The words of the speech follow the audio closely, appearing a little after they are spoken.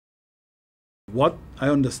What I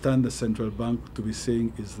understand the central bank to be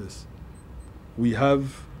saying is this: we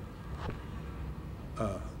have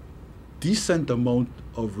a decent amount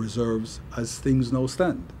of reserves as things now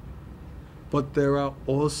stand, but there are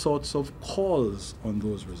all sorts of calls on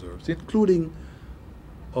those reserves, including,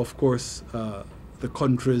 of course, the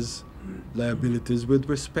country's liabilities with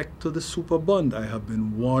respect to the super bond. I have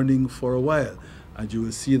been warning for a while, and you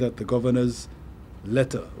will see that the governor's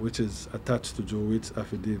letter, which is attached to Joe Waite's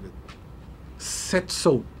affidavit, sets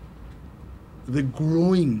out the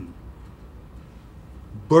growing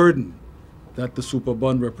burden that the super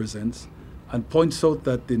bond represents, and points out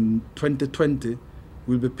that in 2020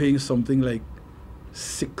 we'll be paying something like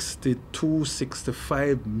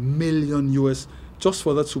 65 million US just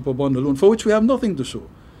for that super bond alone, for which we have nothing to show.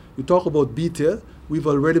 You talk about BTL, we've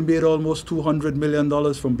already made almost $200 million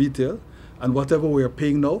from BTL, and whatever we are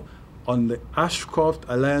paying now, on the Ashcroft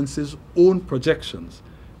Alliance's own projections,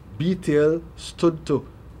 BTL stood to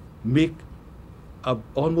make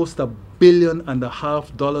almost $1.5 billion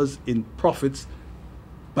in profits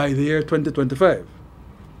by the year 2025.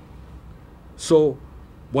 So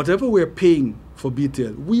whatever we're paying for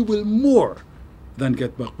BTL, we will more than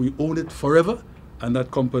get back. We own it forever, and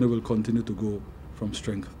that company will continue to go from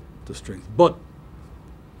strength to strength. But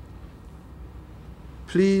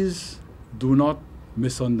please do not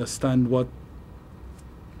misunderstand what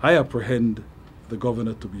I apprehend the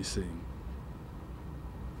governor to be saying.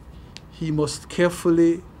 He must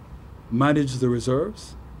carefully manage the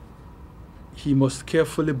reserves. He must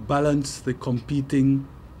carefully balance the competing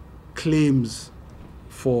claims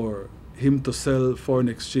for him to sell foreign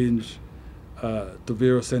exchange to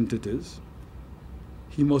various entities.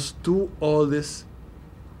 He must do all this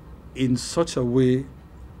in such a way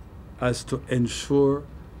as to ensure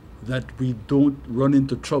that we don't run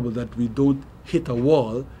into trouble, that we don't hit a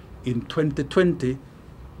wall in 2020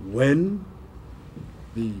 when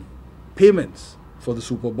the payments for the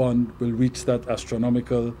super bond will reach that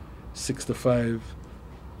astronomical 65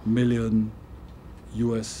 million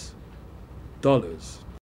US dollars.